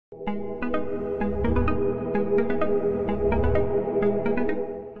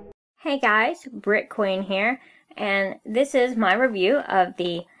guys, BrickQueen here, and this is my review of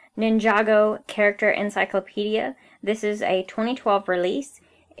the Ninjago Character Encyclopedia. This is a 2012 release.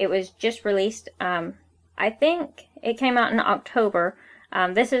 It was just released, I think it came out in October.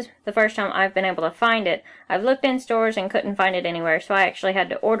 This is the first time I've been able to find it. I've looked in stores and couldn't find it anywhere, so I actually had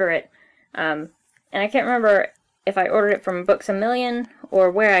to order it. And I can't remember if I ordered it from Books A Million or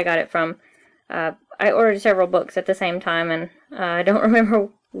where I got it from. I ordered several books at the same time, and I don't remember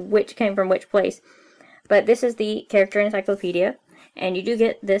which came from which place. But this is the Character Encyclopedia, and you do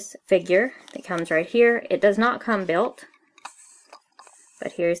get this figure that comes right here. It does not come built,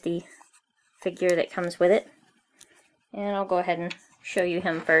 but here's the figure that comes with it. And I'll go ahead and show you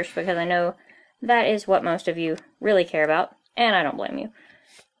him first, because I know that is what most of you really care about, and I don't blame you.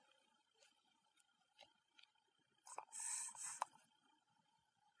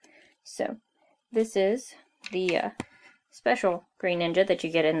 So, this is the special Green Ninja that you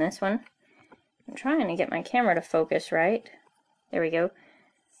get in this one. I'm trying to get my camera to focus right. There we go.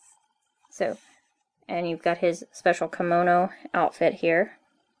 So, and you've got his special kimono outfit here.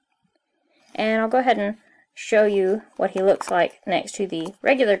 And I'll go ahead and show you what he looks like next to the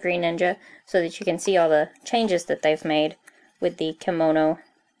regular Green Ninja, so that you can see all the changes that they've made with the kimono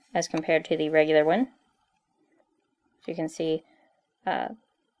as compared to the regular one. So you can see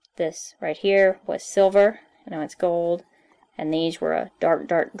this right here was silver, now it's gold, and these were a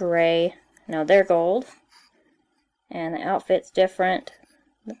dark gray, now they're gold. And the outfit's different,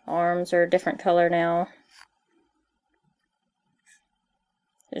 the arms are a different color now.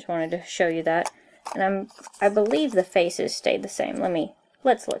 Just wanted to show you that. And I believe the faces stayed the same.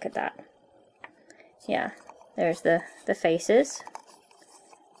 Let's look at that. Yeah, there's the faces.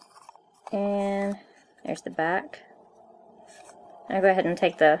 And there's the back. I'll go ahead and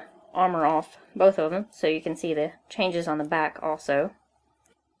take the armor off, both of them, so you can see the changes on the back also.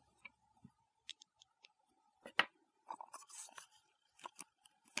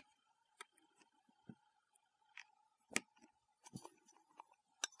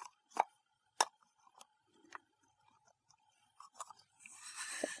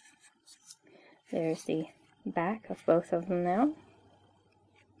 There's the back of both of them now.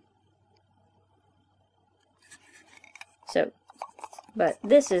 So, but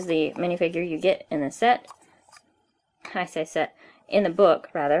this is the minifigure you get in the set. I say set, in the book,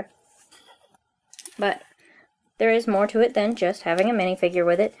 rather. But there is more to it than just having a minifigure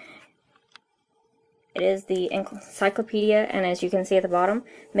with it. It is the Encyclopedia, and as you can see at the bottom,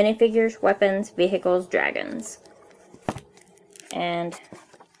 minifigures, weapons, vehicles, dragons. And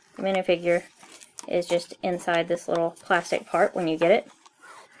the minifigure is just inside this little plastic part when you get it.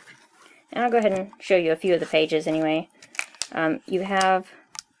 And I'll go ahead and show you a few of the pages anyway. You have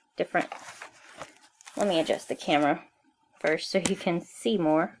different... Let me adjust the camera first so you can see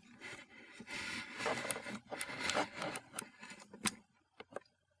more.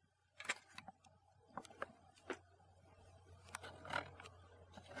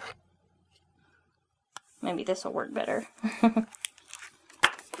 Maybe this will work better.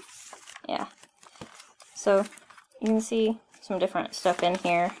 Yeah. So, you can see some different stuff in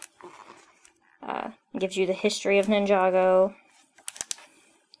here. It gives you the history of Ninjago.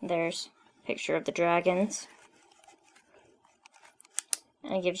 There's a picture of the dragons.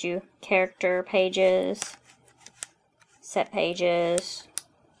 And it gives you character pages, set pages.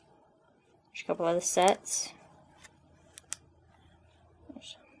 There's a couple of the sets.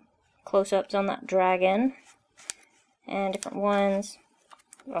 There's close-ups on that dragon and different ones.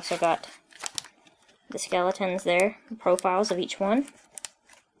 We've also got the skeletons there, the profiles of each one.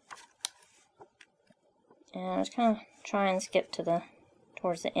 And I was kind of trying to skip to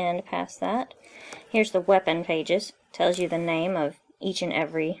towards the end past that. Here's the weapon pages. Tells you the name of each and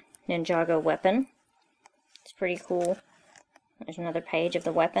every Ninjago weapon. It's pretty cool. There's another page of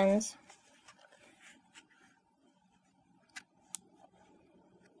the weapons.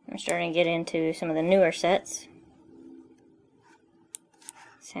 I'm starting to get into some of the newer sets.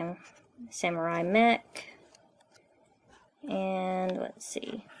 Samurai Mech. And let's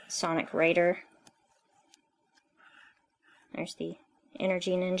see, Sonic Raider. There's the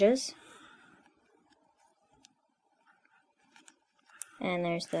Energy Ninjas. And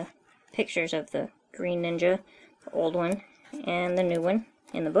there's the pictures of the Green Ninja, the old one, and the new one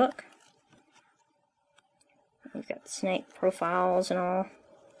in the book. We've got the snake profiles and all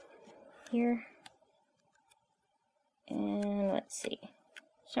here. And let's see,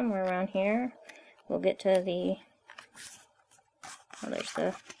 somewhere around here we'll get to the... Oh, there's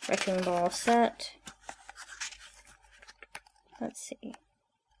the Wrecking Ball set. Let's see.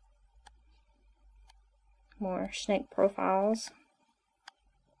 More snake profiles.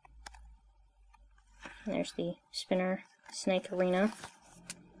 There's the Spinner Snake Arena.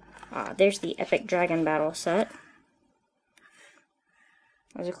 There's the Epic Dragon Battle set.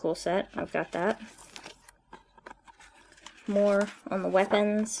 That was a cool set. I've got that. More on the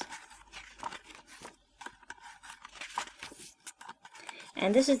weapons.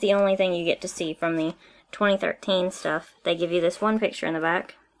 And this is the only thing you get to see from the 2013 stuff. They give you this one picture in the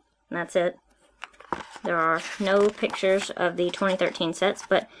back, and that's it. There are no pictures of the 2013 sets,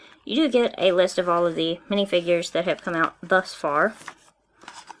 but you do get a list of all of the minifigures that have come out thus far.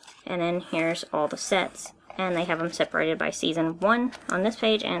 And then here's all the sets, and they have them separated by Season 1 on this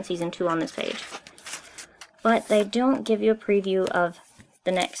page and Season 2 on this page. But they don't give you a preview of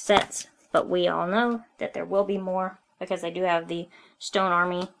the next sets, but we all know that there will be more because they do have the Stone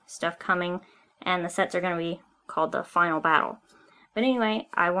Army stuff coming, and the sets are going to be called the Final Battle. But anyway,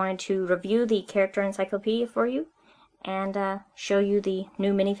 I wanted to review the character encyclopedia for you and show you the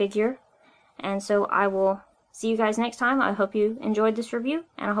new minifigure. And so I will see you guys next time. I hope you enjoyed this review,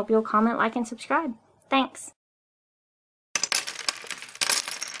 and I hope you'll comment, like, and subscribe. Thanks!